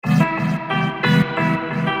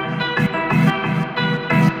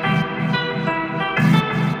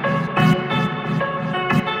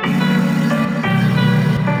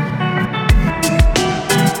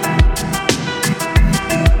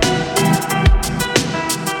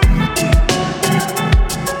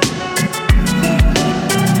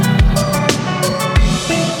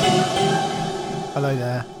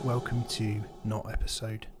to not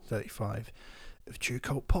episode 35 of True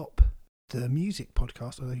Cult Pop, the music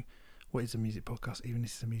podcast. Although, what is a music podcast? Even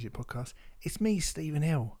this is a music podcast. It's me, Stephen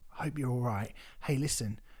Hill. I hope you're all right. Hey,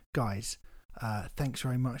 listen, guys, thanks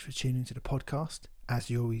very much for tuning into the podcast, as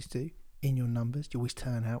you always do. In your numbers, you always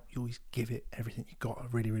turn out, you always give it everything you got. I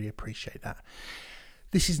really, really appreciate that.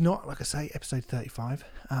 This is not, like I say, episode 35.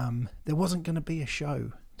 There wasn't going to be a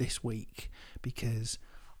show this week because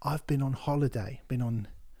I've been on holiday.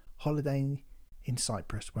 In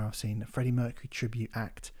Cyprus, where I've seen a Freddie Mercury tribute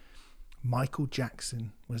act. Michael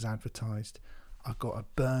Jackson was advertised. I've got a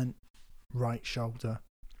burnt right shoulder.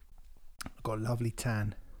 I've got a lovely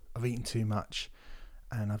tan. I've eaten too much.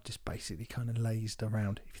 And I've just basically kind of lazed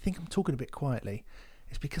around. If you think I'm talking a bit quietly,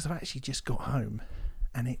 it's because I've actually just got home.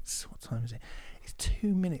 And it's, what time is it? It's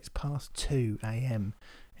 2 minutes past 2 a.m.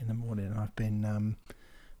 in the morning. And I've been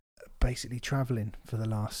basically travelling for the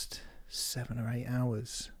last 7 or 8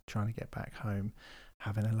 hours trying to get back home,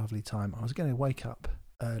 having a lovely time. I was going to wake up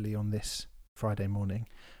early on this Friday morning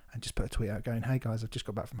and just put a tweet out going, hey guys, I've just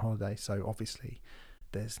got back from holiday, so obviously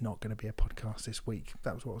there's not going to be a podcast this week.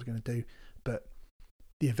 That was what I was going to do, but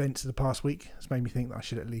the events of the past week has made me think that I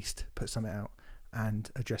should at least put something out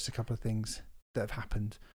and address a couple of things that have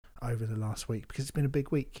happened over the last week, because it's been a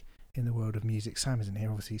big week in the world of music. Sam isn't here,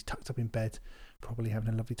 obviously he's tucked up in bed, probably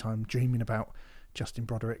having a lovely time dreaming about Justin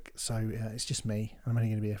Broderick, so it's just me. I'm only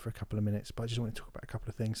going to be here for a couple of minutes, but I just want to talk about a couple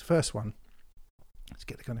of things. First one, let's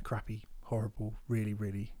get the kind of crappy, horrible, really,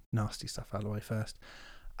 really nasty stuff out of the way first.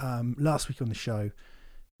 Last week on the show,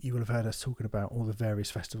 you will have heard us talking about all the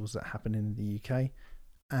various festivals that happen in the UK,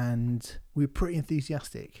 and we were pretty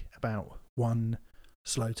enthusiastic about one,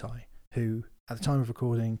 Slowthai, who at the time of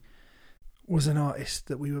recording was an artist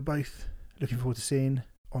that we were both looking forward to seeing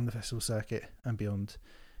on the festival circuit and beyond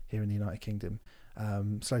here in the United Kingdom.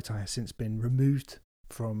 Slowthai has since been removed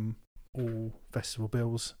from all festival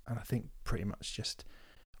bills, and I think pretty much just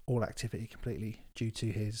all activity completely due to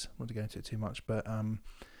his, I won't to go into it too much, but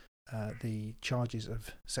the charges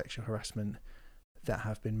of sexual harassment that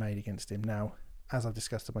have been made against him. Now, as I've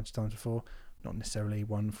discussed a bunch of times before, not necessarily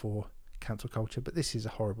one for cancel culture, but this is a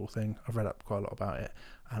horrible thing. I've read up quite a lot about it,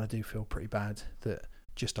 and I do feel pretty bad that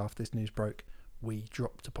just after this news broke, we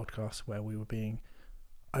dropped a podcast where we were being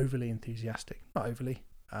overly enthusiastic. Not overly.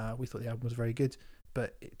 We thought the album was very good,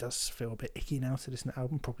 but it does feel a bit icky now to listen to the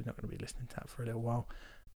album. Probably not going to be listening to that for a little while,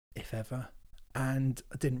 if ever. And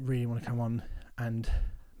I didn't really want to come on and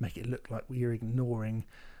make it look like we were ignoring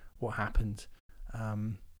what happened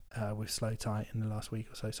with Slowthai in the last week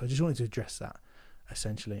or so. So I just wanted to address that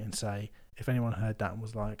essentially and say, if anyone heard that and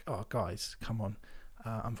was like, oh guys, come on.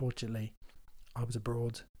 Unfortunately, I was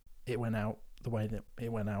abroad. It went out the way that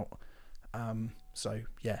it went out. So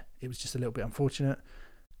yeah, it was just a little bit unfortunate.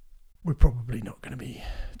 We're probably not going to be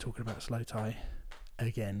talking about Slowthai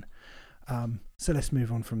again. So let's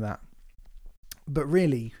move on from that. But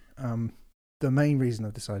really, the main reason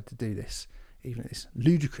I've decided to do this, even at this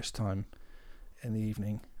ludicrous time in the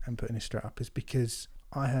evening and putting this straight up, is because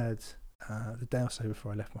I heard the day or so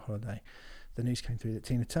before I left my holiday, the news came through that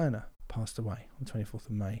Tina Turner passed away on the 24th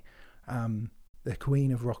of May, the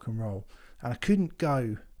queen of rock and roll. And I couldn't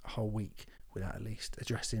go a whole week without at least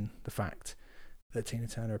addressing the fact that Tina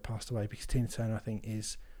Turner had passed away, because Tina Turner, I think,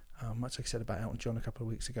 is, much like I said about Elton John a couple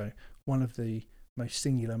of weeks ago, one of the most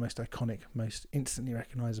singular, most iconic, most instantly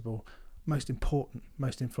recognisable, most important,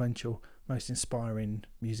 most influential, most inspiring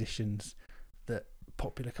musicians that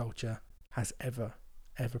popular culture has ever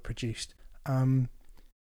produced.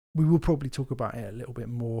 We will probably talk about it a little bit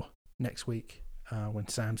more next week when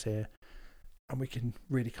Sam's here, and we can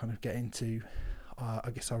really kind of get into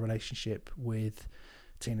I guess our relationship with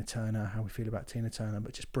Tina Turner, how we feel about Tina Turner.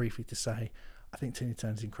 But just briefly to say, I think Tina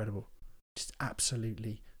Turner's incredible. Just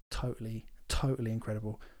absolutely, totally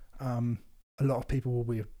incredible. A lot of people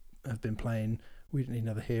will have been playing We Don't Need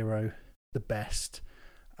Another Hero, The Best.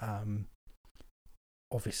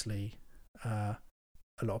 Obviously, a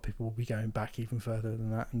lot of people will be going back even further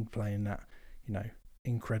than that and playing that,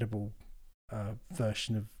 incredible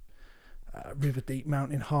version of River Deep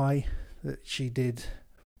Mountain High that she did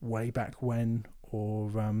way back when,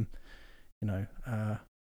 or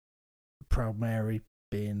Proud Mary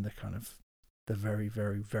being the kind of the very,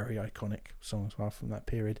 very, very iconic song as well from that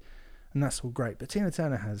period, and that's all great. But Tina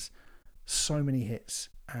Turner has so many hits,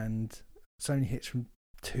 and so many hits from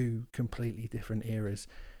two completely different eras.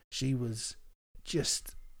 She was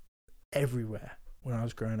just everywhere when I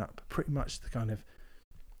was growing up, pretty much the kind of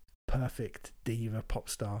perfect diva pop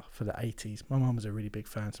star for the 80s. My mum was a really big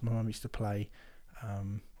fan, so my mum used to play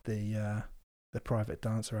the Private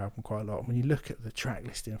Dancer album quite a lot. When you look at the track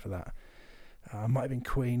listing for that, Might have been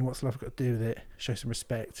Queen. What's Love Got to Do with It? Show Some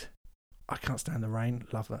Respect. I Can't Stand the Rain.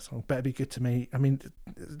 Love that song. Better Be Good to Me. I mean,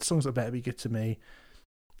 the songs that Better Be Good to Me.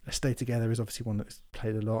 Let's Stay Together is obviously one that's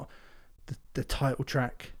played a lot. The title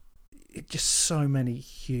track. Just so many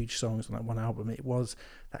huge songs on that one album. It was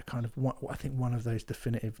that kind of, I think, one of those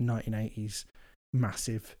definitive 1980s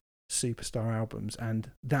massive superstar albums.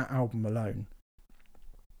 And that album alone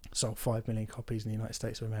sold 5 million copies in the United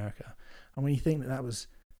States of America. And when you think that was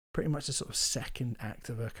pretty much the sort of second act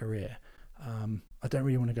of her career, I don't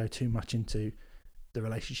really want to go too much into the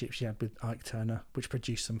relationship she had with Ike Turner, which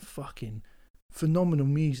produced some fucking phenomenal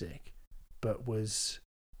music, but was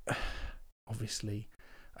obviously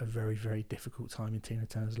a very, very difficult time in Tina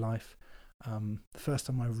Turner's life. The first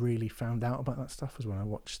time I really found out about that stuff was when I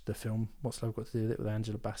watched the film What's Love Got to Do with It, with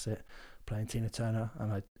Angela Bassett playing Tina Turner,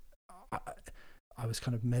 and I was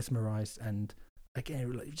kind of mesmerised and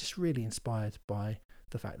again just really inspired by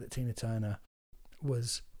the fact that Tina Turner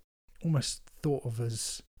was almost thought of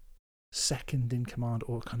as second in command,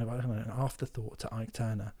 or kind of, I don't know, an afterthought to Ike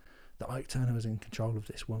Turner. That Ike Turner was in control of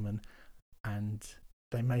this woman, and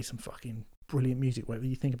they made some fucking brilliant music. Whenever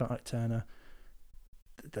you think about Ike Turner,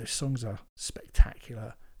 those songs are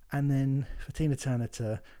spectacular. And then for Tina Turner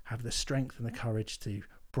to have the strength and the courage to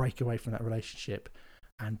break away from that relationship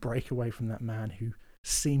and break away from that man who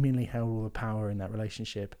seemingly held all the power in that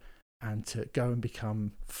relationship, and to go and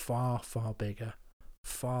become far, far bigger,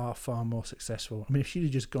 far, far more successful. I mean, if she'd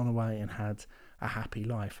have just gone away and had a happy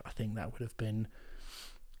life, I think that would have been,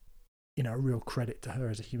 you know, a real credit to her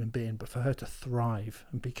as a human being. But for her to thrive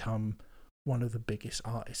and become one of the biggest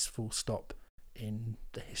artists, full stop, in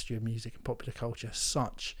the history of music and popular culture,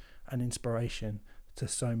 such an inspiration to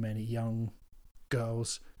so many young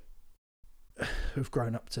girls who've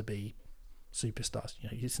grown up to be superstars. You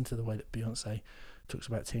know, you listen to the way that Beyonce talks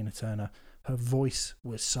about Tina Turner. Her voice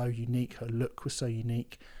was so unique, her look was so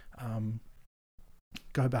unique.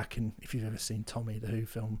 Go back, and if you've ever seen Tommy, the Who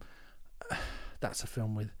film, that's a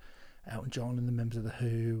film with Elton John and the members of the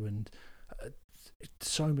Who, and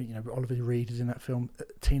so many, you know, Oliver Reed is in that film.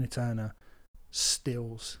 Tina Turner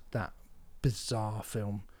steals that bizarre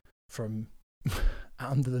film from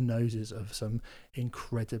under the noses of some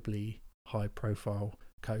incredibly high profile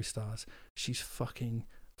co-stars. She's fucking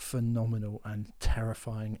phenomenal and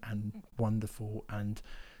terrifying and wonderful and,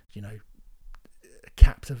 you know,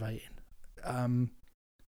 captivating.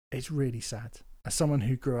 It's really sad. As someone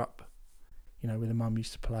who grew up, you know, with a mum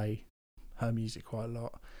used to play her music quite a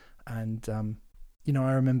lot, and you know,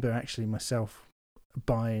 I remember actually myself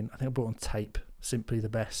buying, I think I bought on tape, Simply the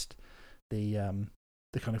Best, the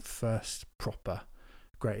kind of first proper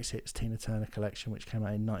greatest hits Tina Turner collection, which came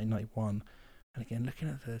out in 1991. And again, looking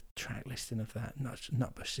at the track listing of that,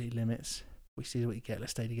 Nutbush City Limits, We See What You Get,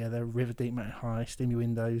 Let's Stay Together, River Deep Mountain High, Steamy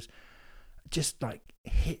Windows, just like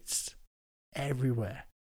hits everywhere.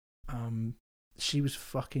 She was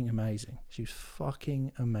fucking amazing. She was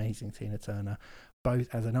fucking amazing, Tina Turner, both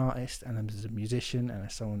as an artist and as a musician and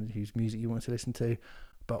as someone whose music you want to listen to,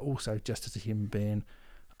 but also just as a human being.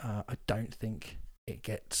 I don't think it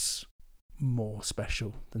gets more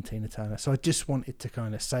special than Tina Turner. So I just wanted to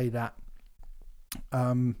kind of say that,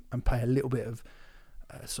 and pay a little bit of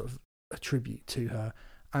sort of a tribute to her.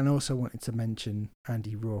 And also wanted to mention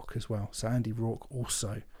Andy Rourke as well. So Andy Rourke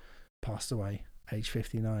also passed away age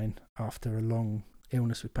 59 after a long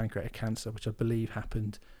illness with pancreatic cancer, which I believe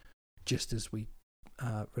happened just as we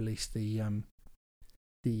released the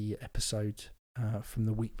episode from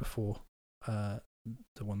the week before, the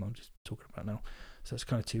one that I'm just talking about now. So it's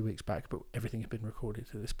kind of 2 weeks back, but everything had been recorded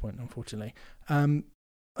at this point, unfortunately.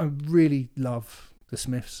 I really love the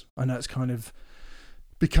Smiths. I know it's kind of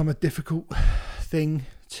become a difficult thing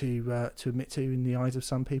to admit to in the eyes of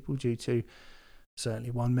some people due to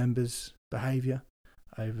certainly one member's behaviour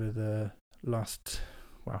over the last,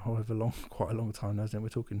 well, however long, quite a long time now, isn't it? We're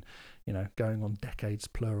talking, you know, going on decades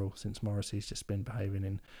plural since Morrissey's just been behaving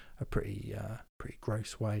in a pretty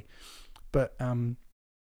gross way. But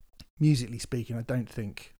musically speaking, I don't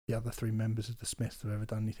think the other three members of the Smiths have ever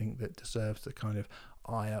done anything that deserves the kind of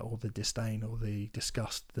ire or the disdain or the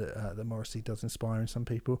disgust that Morrissey does inspire in some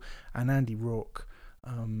people. And Andy Rourke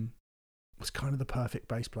was kind of the perfect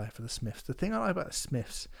bass player for the Smiths. The thing I like about the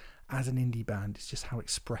Smiths as an indie band is just how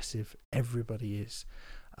expressive everybody is.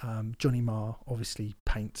 Johnny Marr obviously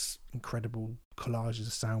paints incredible collages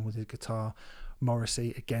of sound with his guitar.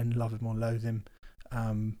 Morrissey, again, love him or loathe him,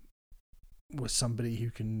 was somebody who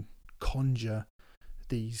can conjure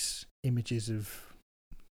these images of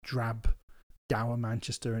drab, dour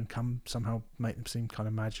Manchester and somehow make them seem kind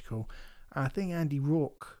of magical. I think Andy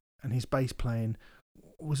Rourke and his bass playing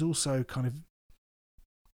was also kind of,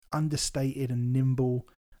 understated and nimble,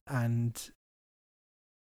 and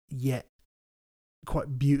yet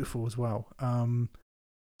quite beautiful as well.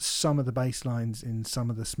 Some of the bass lines in some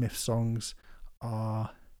of the Smiths songs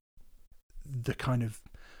are the kind of,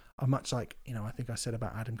 are much like, I think I said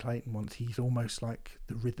about Adam Clayton once, he's almost like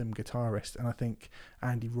the rhythm guitarist, and I think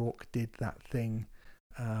Andy Rourke did that thing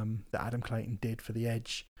that Adam Clayton did for The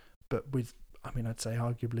Edge, but with, I'd say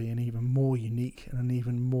arguably an even more unique and an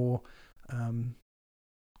even more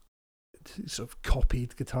sort of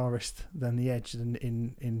copied guitarist than The Edge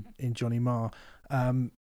in Johnny Marr.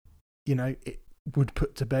 It would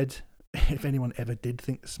put to bed if anyone ever did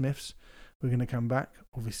think the Smiths were going to come back.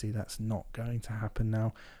 Obviously that's not going to happen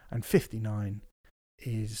now, and 59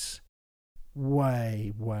 is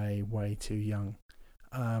way too young.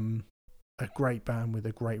 A great band with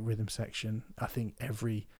a great rhythm section. I think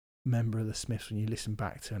every member of the Smiths, when you listen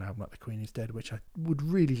back to an album like The Queen Is Dead, which I would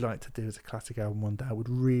really like to do as a classic album one day, I would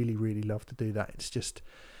really love to do that. It's just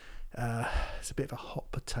it's a bit of a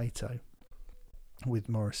hot potato with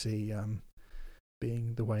Morrissey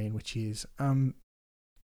being the way in which he is,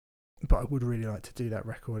 but I would really like to do that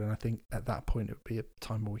record, and I think at that point it would be a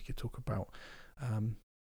time where we could talk about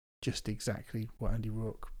just exactly what Andy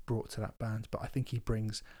Rourke brought to that band. But I think he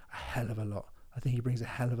brings a hell of a lot. And I think he brings a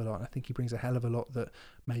hell of a lot that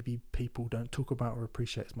maybe people don't talk about or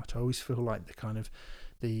appreciate as much. I always feel like the kind of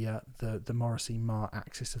the Morrissey Marr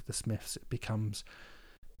axis of the Smiths, it becomes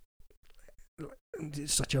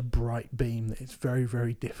such a bright beam that it's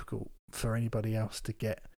very difficult for anybody else to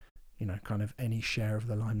get, kind of any share of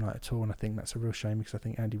the limelight at all. And I think that's a real shame, because I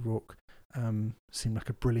think Andy Rourke seemed like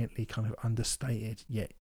a brilliantly kind of understated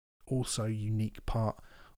yet also unique part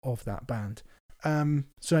of that band.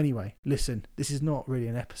 So anyway, listen, this is not really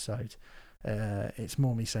an episode. It's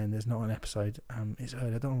more me saying there's not an episode. It's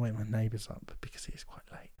early. I don't want to wake my neighbours up because it is quite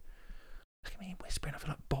late. Look at me whispering. I feel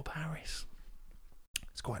like Bob Harris.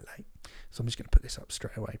 It's quite late, so I'm just going to put this up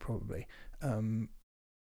straight away, probably.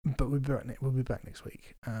 But we'll be back next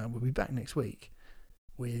week. We'll be back next week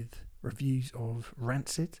with reviews of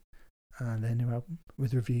Rancid and their new album,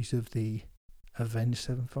 with reviews of the Avenged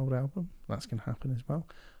Sevenfold album. That's going to happen as well.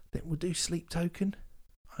 Then we'll do Sleep Token.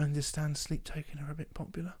 I understand Sleep Token are a bit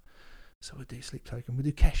popular, so we'll do Sleep Token. We'll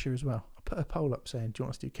do Kesha as well. I'll put a poll up saying, do you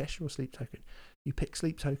want us to do Kesha or Sleep Token? You pick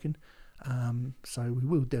Sleep Token, so we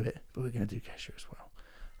will do it, but we're going to do Kesha as well.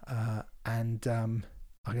 And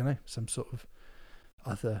I don't know, some sort of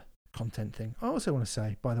other content thing. I also want to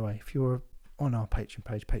say, by the way, if you're on our Patreon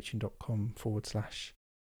page,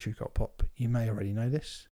 patreon.com/True Cult Pop, you may already know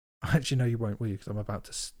this. Actually, no, you won't, will you? Because I'm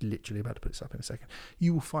literally about to put this up in a second.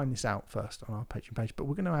 You will find this out first on our Patreon page, but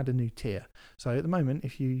we're going to add a new tier. So at the moment,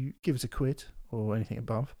 if you give us £1 or anything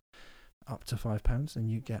above, up to £5, then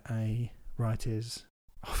you get a writer's.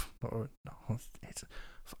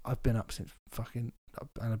 I've been up since fucking,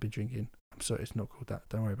 and I've been drinking. I'm sorry, it's not called that.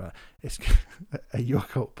 Don't worry about it. It's a Your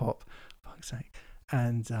Cult Pop, fuck's sake.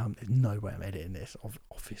 And there's no way I'm editing this.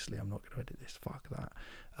 Obviously, I'm not going to edit this. Fuck that.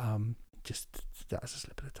 Just that's a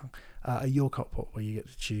slip of the tongue. A Your Cult Pop, where you get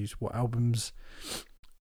to choose what albums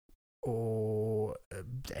or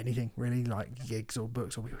anything really, like gigs or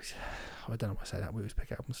books, or I don't know why I say that. We always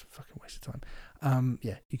pick albums. Fucking waste of time.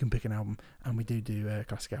 Yeah, you can pick an album, and we do a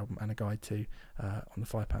classic album and a guide to on the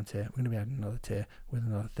 £5 tier. We're going to be adding another tier with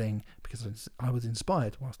another thing, because I was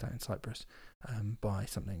inspired whilst out in Cyprus by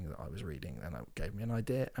something that I was reading, and that gave me an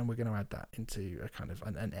idea, and we're going to add that into a kind of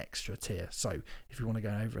an extra tier. So if you want to go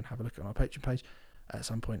over and have a look at our Patreon page at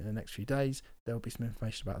some point in the next few days, there will be some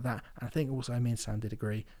information about that. And I think also me and Sam did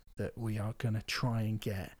agree that we are going to try and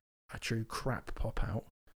get a true crap pop out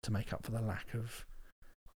to make up for the lack of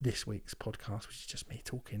this week's podcast, which is just me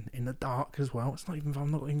talking in the dark as well. It's not even, I've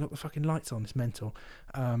not even got the fucking lights on. It's mental.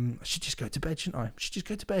 I should just go to bed, shouldn't I? I should just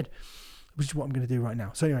go to bed, which is what I'm going to do right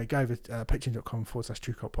now. So anyway, go over to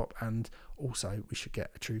patreon.com/True Cult Pop, and also we should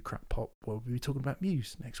get a true crap pop where we'll be talking about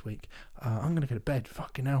Muse next week. I'm going to go to bed.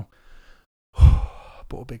 Fucking hell.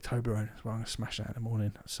 Bought a big Toblerone as well. I'm going to smash that in the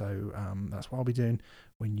morning. So that's what I'll be doing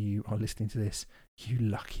when you are listening to this, you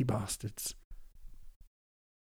lucky bastards.